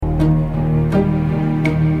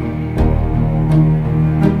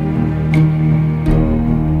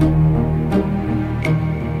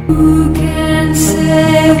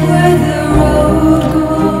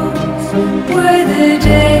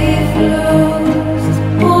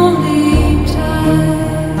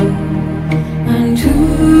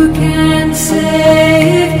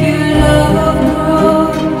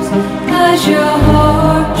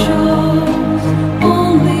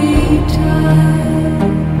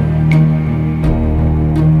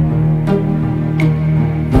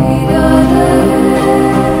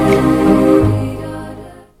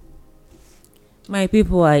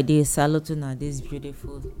people, I dey salute una this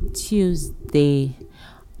beautiful Tuesday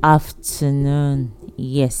afternoon.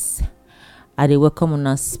 Yes, I dey welcome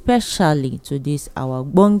una specially to this our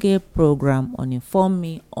ogbonge program on Inform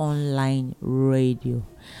Me Online Radio.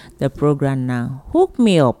 The program now Hook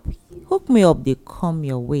Me Up. Hook Me Up dey come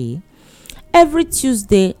your way every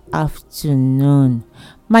Tuesday afternoon.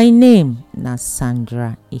 My name na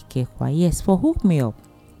Sandra Ikekwa. Yes, for Hook Me Up,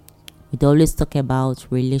 we dey always talk about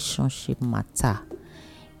relationship matter.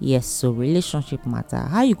 Yes, so relationship matter.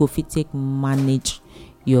 How you go fit take manage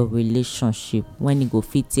your relationship when you go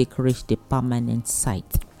fit take reach the permanent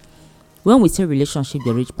site. When we say relationship dey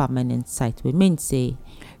reach permanent site, we mean say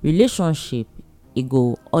relationship e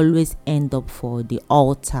go always end up for the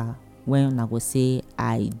altar when una go say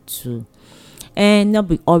I do. And not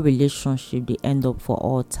be all relationship dey end up for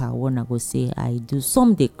altar when una go say I do.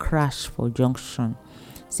 Some dey crash for junction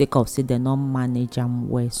sake of say dem no manage am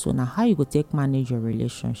well. So now how you go take manage your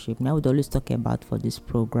relationship, now we dey always talk about for this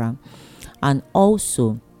program. And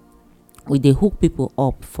also we dey hook people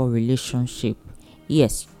up for relationship.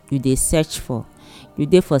 Yes, you dey search for, you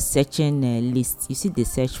dey for searching list. You see dey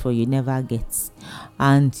search for, you never get,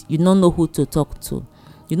 and you no know who to talk to,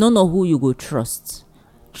 you no know who you go trust.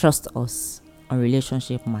 Trust us on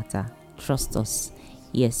relationship matter. Trust us.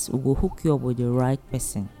 Yes, we go hook you up with the right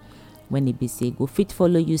person when e be say go fit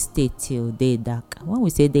follow you stay till day dark. When we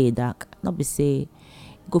say day dark, not be say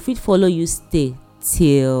go fit follow you stay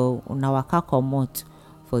till una waka comot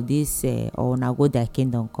for this or una go their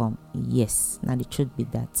kingdom come. Yes, now the truth be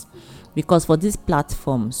that, because for this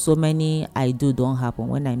platform so many I do don happen.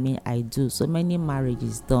 When I mean I do, so many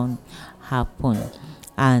marriages don happen,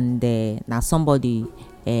 and now somebody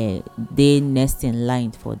dey next in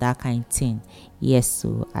line for that kind thing. Yes,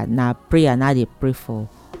 so now prayer, now they pray for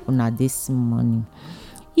una this morning.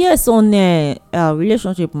 Yes, on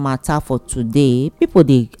relationship matter for today, people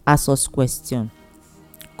dey ask us question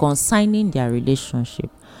concerning their relationship,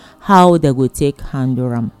 how they go take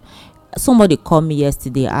handle am. Somebody call me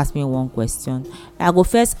yesterday, ask me one question. I go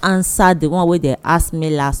first answer the one wey they asked me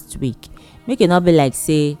last week, make it not be like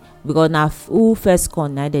say because na who first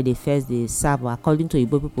come na dey first dey serve. According to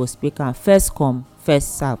Igbo people speak am, first come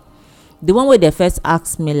first serve. The one wey they first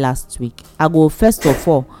asked me last week, I go first of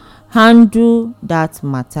all handle that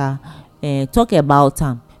matter, talk about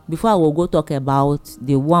am before I will go talk about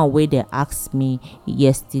the one wey they asked me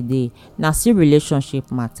yesterday. Now still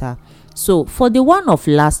relationship matter. So for the one of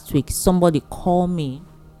last week, somebody call me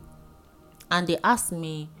and they asked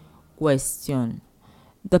me question.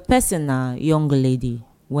 The person na young lady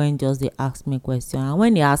when just they ask me question, and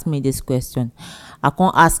when they ask me this question, I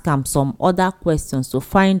can't ask am some other questions to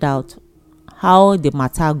find out how the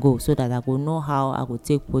matter go, so that I go know how I go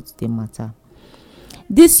take put the matter.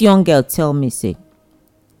 This young girl tell me say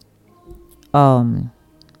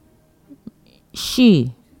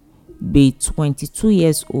she be 22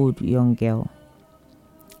 years old young girl.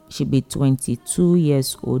 She be 22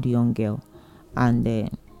 years old young girl,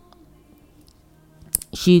 and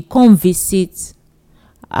she come visit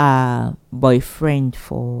her boyfriend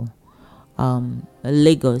for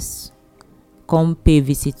Lagos. Come pay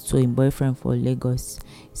visit to him boyfriend for Lagos.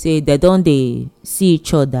 Say they don't they see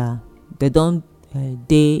each other, they don't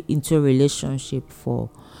they into a relationship for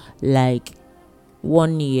like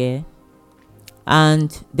 1 year,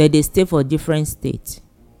 and they stay for different states.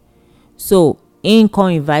 So him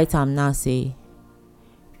come invite am now, say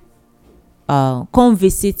come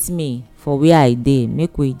visit me for where I dey,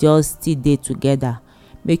 make we just still dey together,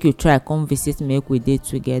 make you try come visit me, make we dey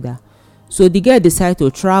together. So the girl decide to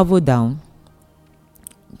travel down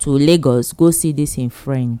to Lagos, go see this in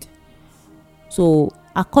friend. So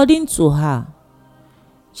according to her,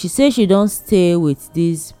 she say she don't stay with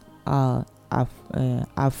this her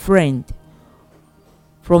friend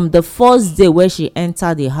from the first day where she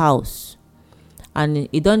enter the house, and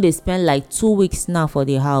e don dey spend like 2 weeks now for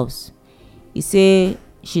the house. He say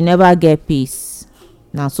she never get peace.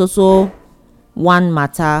 Now so one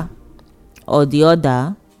matter or the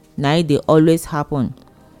other, now it dey always happen.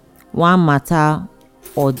 One matter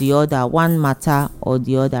or the other, one matter or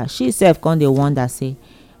the other. She self come dey wonder say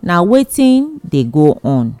now wetin dey go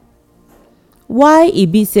on. Why e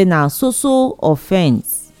be say now so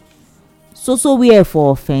offense, so where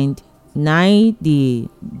for offend, na the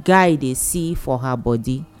guy dey see for her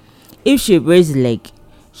body. If she raise leg,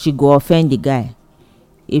 she go offend the guy.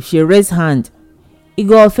 If she raise hand, e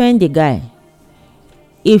go offend the guy.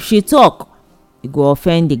 If she talk, e go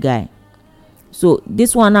offend the guy. So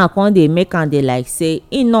this one now come dey make am dey like say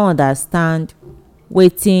he no understand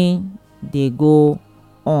wetin dey go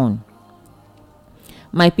on.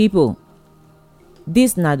 My people,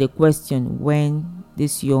 this na the question when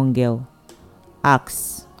this young girl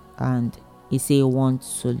asks, and he say he wants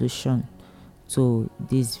solution to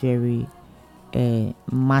this very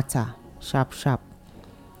matter sharp.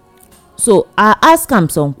 So I ask am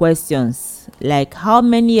some questions like how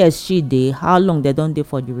many years she dey, how long they don dey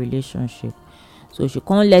for the relationship. So she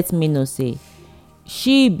come let me know say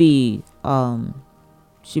she be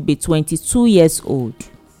 22 years old.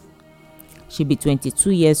 She be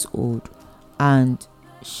 22 years old, and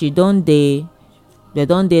they don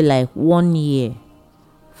dey like 1 year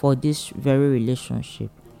for this very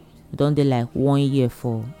relationship. They don dey like 1 year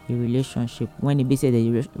for the relationship, when e be say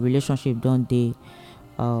the relationship don dey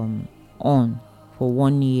on for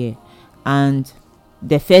 1 year. And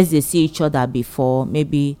the first they see each other before,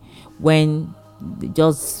 maybe when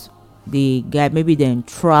the guy, maybe then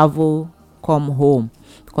travel come home,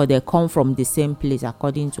 because they come from the same place.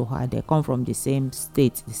 According to her, they come from the same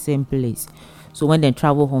state, the same place. So when they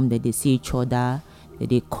travel home, they see each other,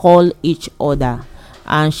 they call each other.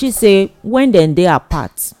 And she say when they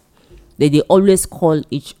apart, they always call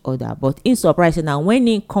each other. But in surprising, now when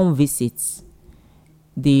he come visit,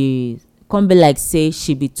 they come be like say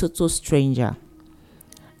she be total stranger.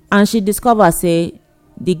 And she discover say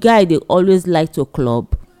the guy, they always like to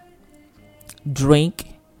club,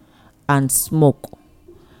 drink and smoke.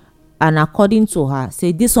 And according to her,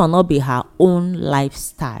 say this will not be her own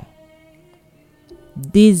lifestyle.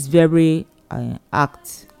 This very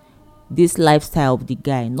this lifestyle of the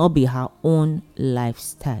guy not be her own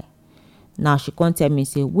lifestyle. Now she can't tell me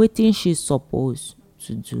say wetin she supposed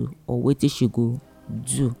to do, or wetin she go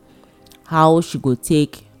do, how she go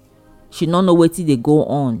take. She not know wetin dey go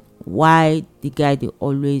on, why the guy dey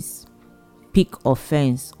always pick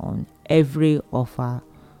offense on every of her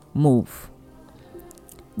move.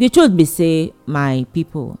 The truth be say, my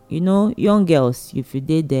people, young girls, if you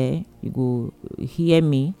dey there, you go hear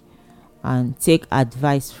me and take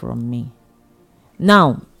advice from me.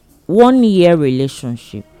 Now 1 year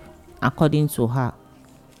relationship, according to her,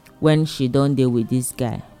 when she don dey with this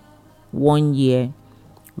guy, 1 year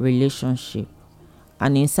relationship.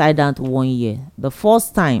 And inside that 1 year, the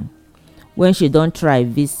first time when she don try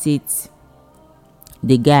visit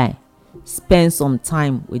the guy, spend some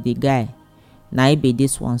time with the guy, na it be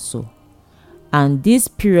this one. So, and this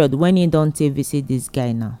period when he don take visit this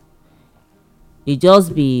guy, now it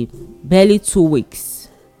just be barely 2 weeks.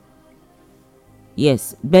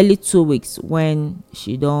 Yes, barely 2 weeks when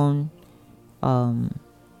she don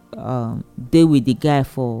dey with the guy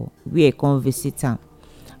for where he come visit am.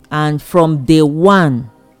 And from day one,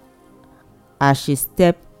 as she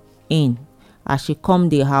step in, as she come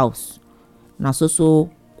the house, na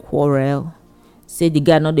so quarrel. Say the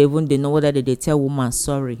guy not even they know whether they tell woman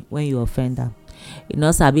sorry when you offend them. You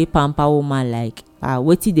know, sabi pamper woman like,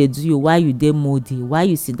 wetin dey do you? Why you dey moody? Why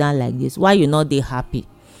you sit down like this? Why you not dey happy?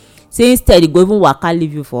 Say instead, he go even waka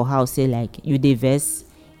leave you for house. Say like you dey vex,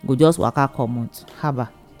 go just waka comot. Haba.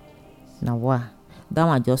 Now what? That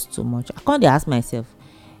one just too much. I can't dey ask myself,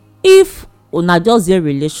 if una just dey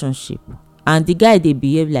relationship and the guy dey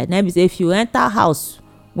behave like, na be say if you enter house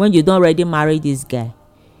when you don already marry this guy,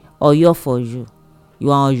 or you're for you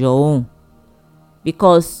are on your own.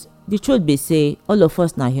 Because the truth be say, all of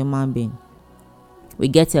us na human being, we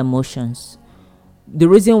get emotions. The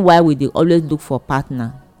reason why we dey always look for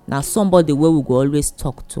partner, na somebody wey we go always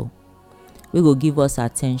talk to, we go give us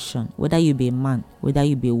attention, whether you be a man, whether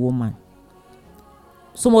you be a woman.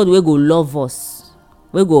 Somebody wey go love us,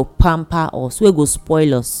 wey go pamper us, wey go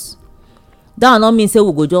spoil us. That will not mean say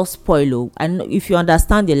we go just spoil o. And if you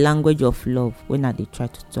understand the language of love, when I dey try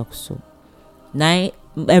to talk so, now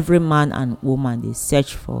every man and woman dey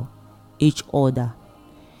search for each other.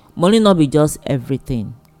 Money not be just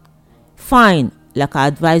everything. Fine, like I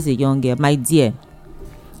advise a young girl, my dear.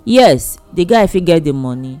 Yes, the guy if he get the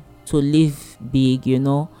money to live big,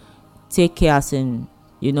 take care as in,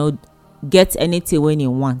 get anything when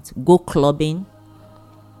you want, go clubbing,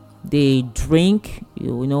 they drink,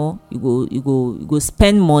 you go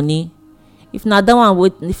spend money. If not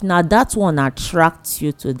that one attracts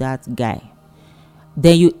you to that guy,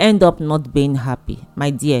 then you end up not being happy.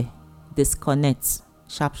 My dear, disconnect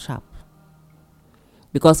sharp.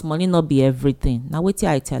 Because money not be everything. Now wait till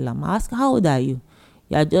I tell him. I ask, how old are you?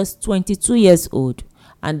 You are just 22 years old.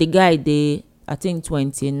 And the guy, I think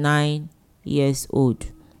 29 years old.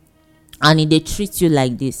 And they treat you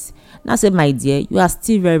like this. Now say, my dear, you are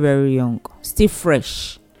still very, very young, still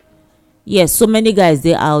fresh. Yes, so many guys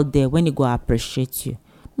they out there when you go appreciate you.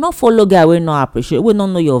 Not follow guy will not appreciate, will not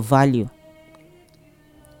know your value.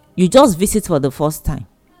 You just visit for the first time.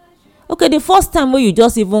 Okay, the first time when you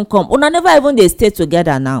just even come, una never even they stay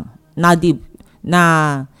together now.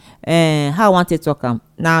 how I want to talk am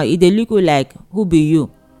now, e dey look you like who be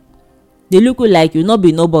you, dey look you like you no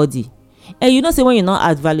be nobody. And you know say when you no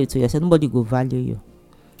add value to yourself, nobody go value you.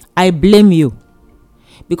 I blame you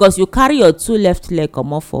because you carry your two left leg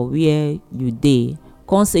comot for where you dey,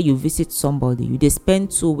 come say you visit somebody, you dey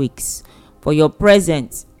spend 2 weeks for your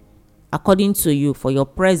present. According to you, for your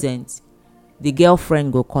present, the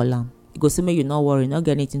girlfriend go call am, e go say make you no worry, no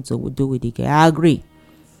get anything to do with the girl. I agree,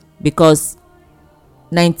 because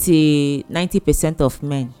 90% of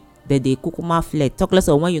men dey kukuma flirt, talk less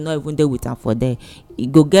of when you no even dey with am for there. E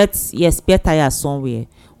go get spare tire somewhere,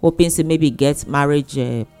 hoping say maybe get marriage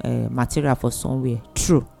material for somewhere.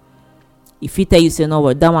 True, e fit tell you say no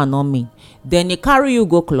worry, that one no mean. Then e carry you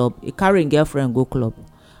go club, e carry im girlfriend go club.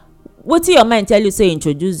 Wetin your mind tell you say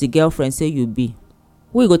introduce the girlfriend say you be?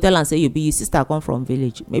 Who you go tell am say you be? Your sister come from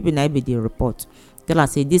village, maybe na be the report. Tell am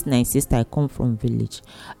say this na im sister, I come from village.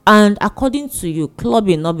 And according to you,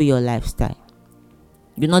 clubbing no be your lifestyle.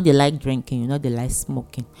 You no dey like drinking, you no dey like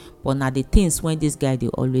smoking, but na the things when this guy dey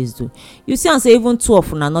always do. You see am say even two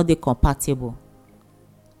of una no dey compatible.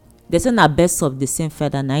 They say na birds of the same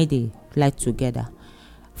feather na dey fly together.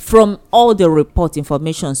 From all the report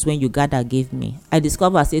informations when you gather give me, I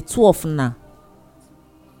discover say two of una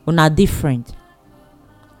different.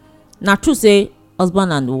 Na true say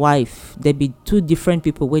husband and wife, they be two different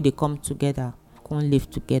people wey dey come together, come live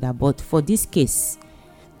together, but for this case,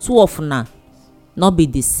 two of una not be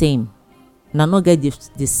the same. Una no get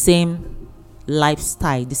the same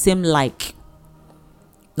lifestyle, the same like.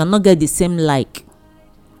 Una no get the same like.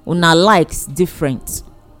 Una likes different,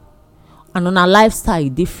 and una lifestyle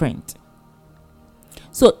different.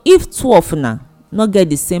 So if two of una no get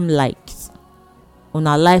the same likes,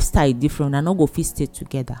 una lifestyle different, una no go fit stay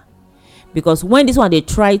together. Because when this one dey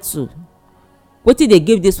try to, wetin dey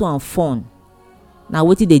give this one fun, na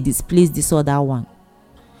wetin dey displease this other one.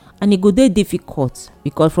 And e go dey difficult,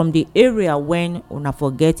 because from the area when una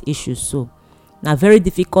forget issues, so na very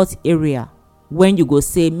difficult area when you go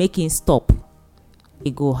say make him stop,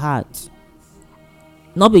 e go hard.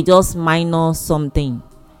 No be just minor something.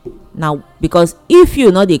 Now, because if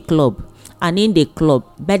you know the club and in the club,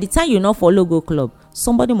 by the time you no follow go club,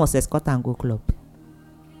 somebody must escort and go club.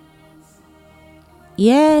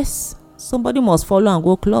 Yes, somebody must follow and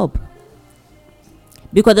go club,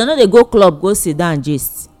 because they know they go club go sit down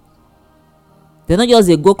gist. They not just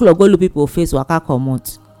dey go club go look people face waka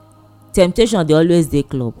comot. Temptation dey always dey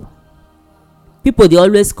club. People dey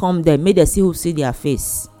always come there make dem see who see their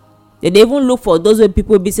face. They dey even look for those wey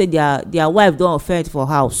people be say their wife don offend for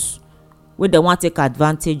house, wey dem wan take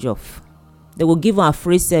advantage of. They go give am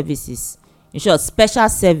free services, in short special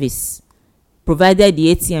service, provided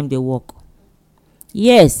the ATM dey work.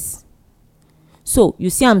 Yes, so you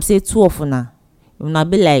see am say two of una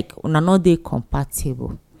be like una no dey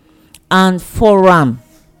compatible. And for am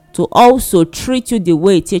to also treat you the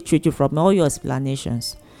way e take treat you, from all your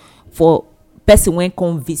explanations, for person wey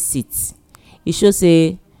come visit, e show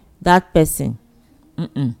say that person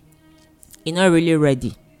e no really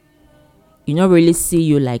ready. E no really see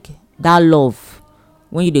you like that love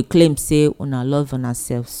when you dey claim say una love una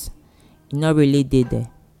selves. E no really dey there.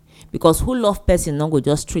 Because who love person no go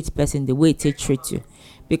just treat person the way e take treat you.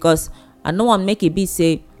 Because I no wan make e be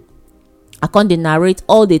say I come dey narrate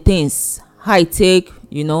all the things how I take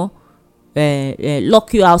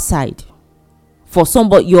lock you outside for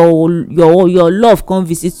somebody, your love come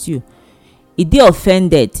visit you, e dey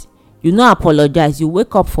offended, you no apologize, you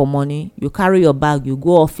wake up for morning, you carry your bag, you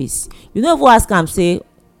go office, you no even ask am say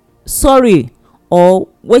sorry or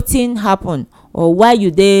wetin happen or why you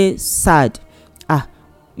dey sad.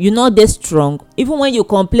 You no dey strong. Even when you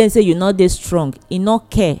complain say you no dey strong, e no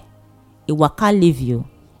care, e waka leave you,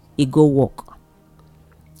 e go work.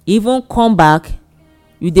 Even come back,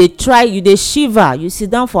 you dey try, you dey shiver, you sit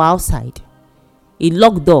down for outside, e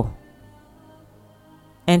lock door,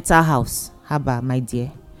 enter house. Haba my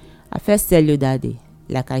dear, I first tell you that day,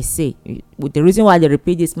 like I say, with the reason why I dey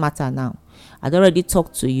repeat this matter now, I don already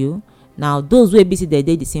talk to you. Now those wey be say they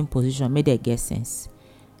dey the same position, make dem get sense.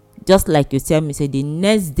 Just like you tell me say the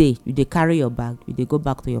next day you dey carry your bag, you dey go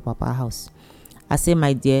back to your papa house. I say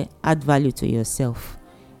my dear, add value to yourself.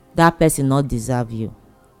 That person not deserve you,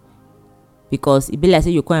 because e be like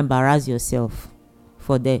say you come embarrass yourself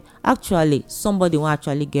for there. Actually somebody wan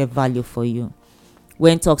actually get value for you.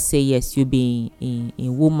 When talk say yes, you be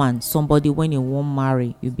in woman, somebody when you wan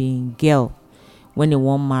marry, you be in girl when you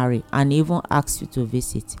wan marry, and even ask you to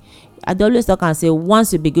visit. I dey always talk and say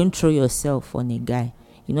once you begin throw yourself on a guy,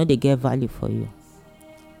 you know they get value for you.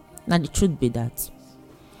 Now the truth be that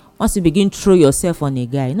once you begin throw yourself on a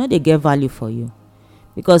guy, you know they get value for you,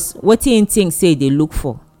 because wetin him think say they look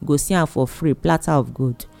for, you go see am for free, platter of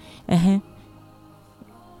gold. E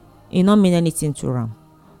no mean anything to am.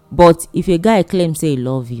 But if a guy claim say he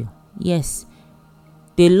love you, yes,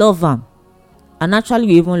 they love am, and actually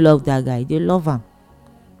you even love that guy, they love am.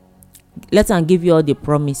 Let am give you all the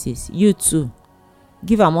promises. You too,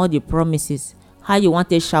 give am all the promises how you want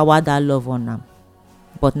to shower that love on am.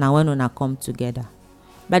 But na when una come together,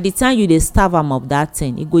 by the time you dey starve am of that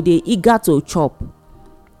thing, e go dey eager to chop.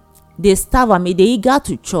 Dey starve am, e dey eager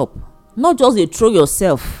to chop. Not just dey throw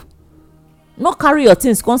yourself, no carry your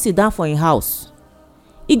things come sit down for im house.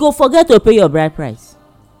 E go forget to pay your bride price.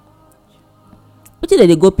 Wetin dem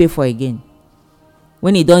dey go pay for again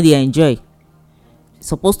when e don dey enjoy?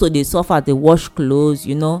 Suppose to dey suffer, dey wash clothes,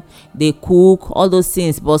 dey cook, all those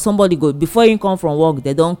things. But somebody go, before him come from work,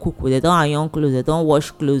 they don cook, they don iron clothes, they don wash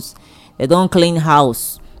clothes, they don clean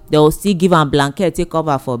house. They will still give am blanket take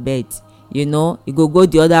cover for bed. E go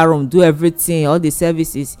the other room, do everything, all the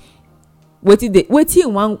services.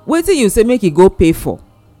 Wetin you say make e go pay for?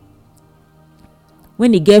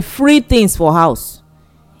 When e get free things for house,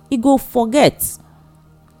 e go forget.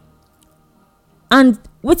 And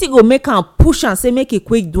wetin go make am push am say make e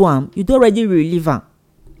quick do am, you don already relieve am.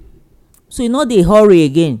 So e no dey hurry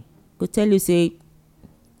again. Go tell you say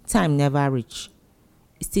time never reach.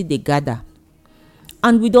 E still dey gather.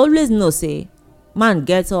 And we dey always know say man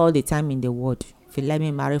get all the time in the world. If you let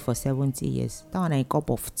me marry for 70 years, that one na a cup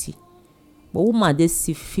of tea. But woman dey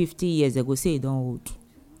 50 years, they go say e don old,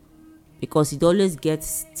 because it always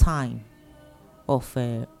gets time of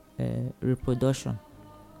reproduction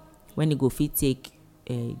when e go fit take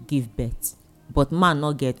give birth. But man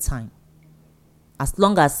no get time. As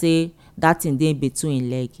long as say that thing dey between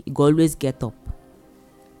leg, e go always get up.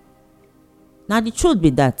 Na the truth be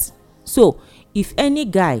that. So if any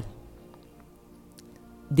guy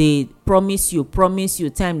dey promise you,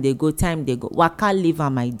 time dey go, waka leave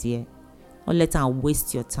am, my dear. Don't let am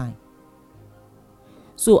waste your time.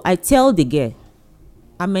 So I tell the girl,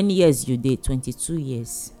 how many years you dey? 22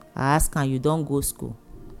 years. I ask am, you don go school?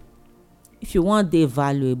 If you want dey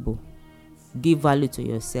valuable, give value to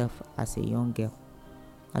yourself as a young girl.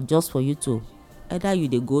 And just for you to, either you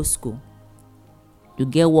dey go school, you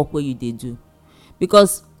get work wey you dey do.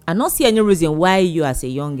 Because I no see any reason why you as a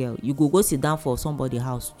young girl, you go sit down for somebody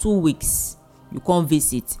house 2 weeks, you come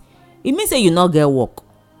visit. E mean say you no get work.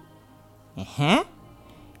 You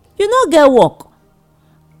no get work.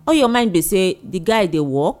 All your mind be say the guy dey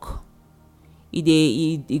work,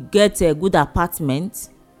 he get a good apartment,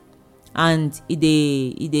 and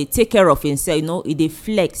he dey take care of himself. He dey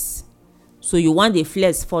flex. So you want the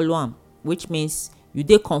flex follow am, which means you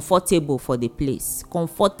dey comfortable for the place.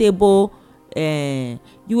 Comfortable. You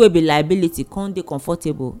will be liability. Come dey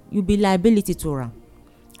comfortable, you be liability to am.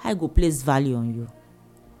 How go place value on you?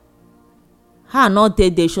 How not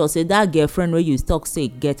dey sure say that girlfriend wey you talk say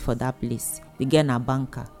get for that place, the girl na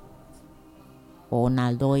banker, or na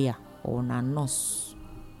lawyer, or na nurse,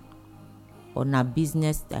 or na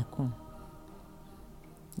business tycoon?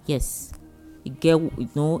 Yes, e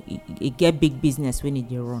get big business when e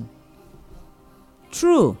dey run.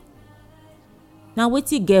 True. Now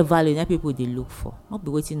wetin get value na people dey look for, not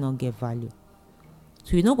be wetin no get value.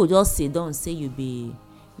 So you no go just sit down say you be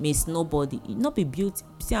Miss Nobody. E no be beauty.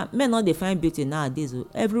 See, men no dey find beauty nowadays.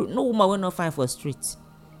 No woman wey no fine for street,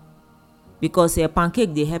 because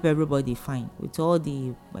pancake dey help everybody fine with all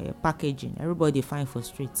the packaging. Everybody fine for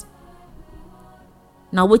street.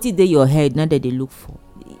 Now wetin dey your head na dem dey look for.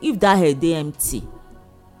 If that head dey empty,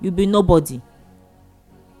 you be nobody.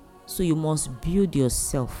 So you must build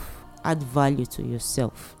yourself, add value to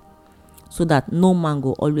yourself, so that no man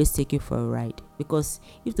go always take you for a ride. Because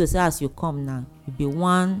if to say as you come now, you be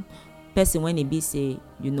one person when e be say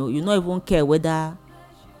you no even care whether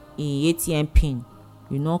in ATM pin,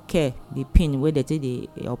 you no care the pin wey dey take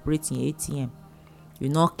dey operate in ATM, you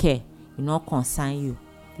no care, you no concern you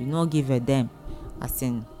no give a damn. As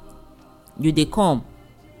in, you dey come,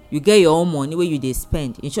 you get your own money wey you dey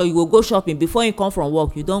spend. In short, you go shopping. Before you come from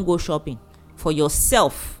work, you don go shopping for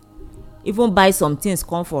yourself, even buy some things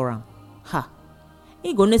come for am.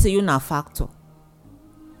 He go know say you na factor.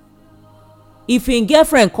 If him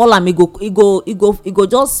girlfriend call am, he go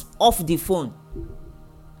just off the phone.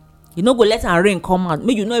 You no go let am ring come out,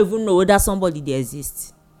 make you no even know whether somebody dey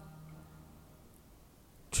exist.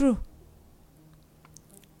 True.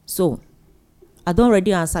 So I don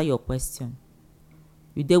already answer your question.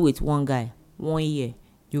 You dey with one guy 1 year,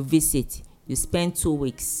 you visit, you spend 2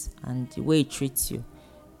 weeks, and the way he treats you,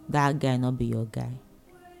 that guy no be your guy.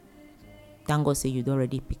 Thank God say you don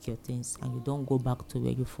already pick your things and you don't go back to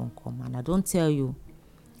where you from come. And I don't tell you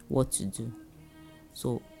what to do.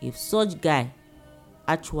 So if such guy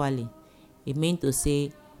actually e mean to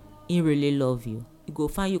say he really love you, he go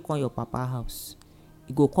find you come your papa house,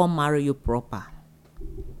 he go come marry you proper,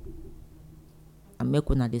 and make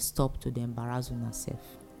una dey stop to dey embarrass una sef,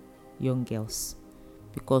 young girls,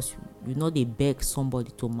 because you no dey beg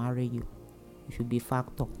somebody to marry you. You should be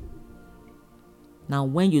factor. Now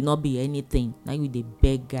when you no be anything, now you dey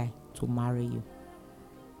beg guy to marry you,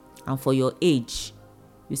 and for your age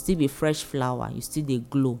you still be fresh flower, you still dey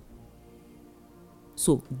glow.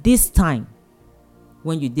 So this time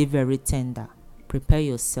when you dey very tender, prepare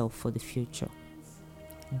yourself for the future.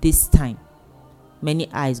 This time many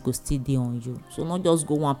eyes go still dey on you, so not just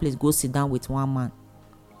go one place go sit down with one man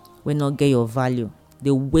wey no get your value.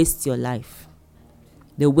 Dey waste your life,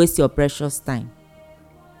 dey waste your precious time,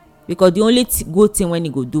 because the only good thing when he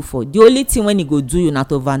go do for, the only thing when he go do you na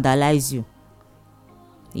to vandalize you.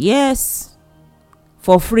 Yes,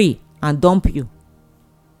 for free, and dump you.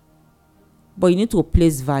 But you need to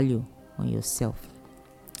place value on yourself.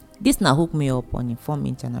 This na Hook Me Up on Inform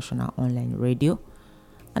International Online Radio,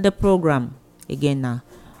 and the program again na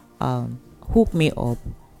Hook Me Up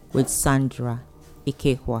with Sandra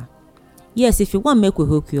Ikehua. Yes, if you want make we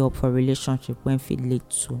hook you up for relationship when fit lead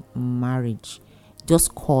to marriage,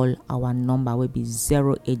 just call our number wey be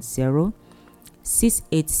 080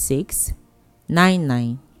 686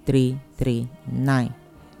 99339.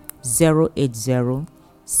 080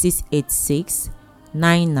 686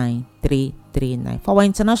 99339. For our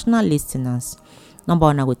international listeners, number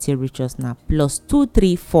one I go take reach us now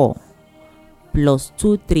 +234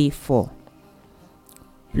 +234.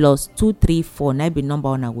 Now be number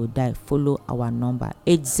one I go die. Follow our number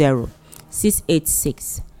 80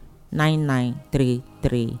 686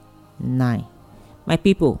 99339. My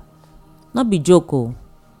people, not be joke oh.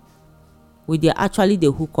 We dey actually dey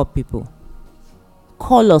hook up people.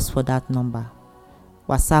 Call us for that number,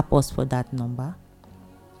 WhatsApp us for that number,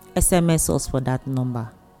 SMS us for that number,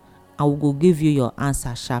 and we go give you your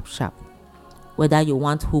answer sharp. Whether you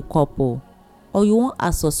want hook up or you want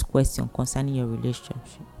ask us question concerning your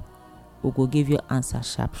relationship, we go give you answer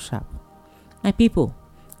sharp. My people,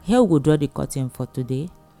 here we go draw the curtain for today.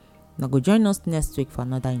 Now go join us next week for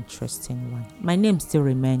another interesting one. My name still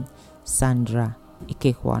remain Sandra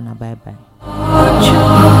Ikehua. Bye bye.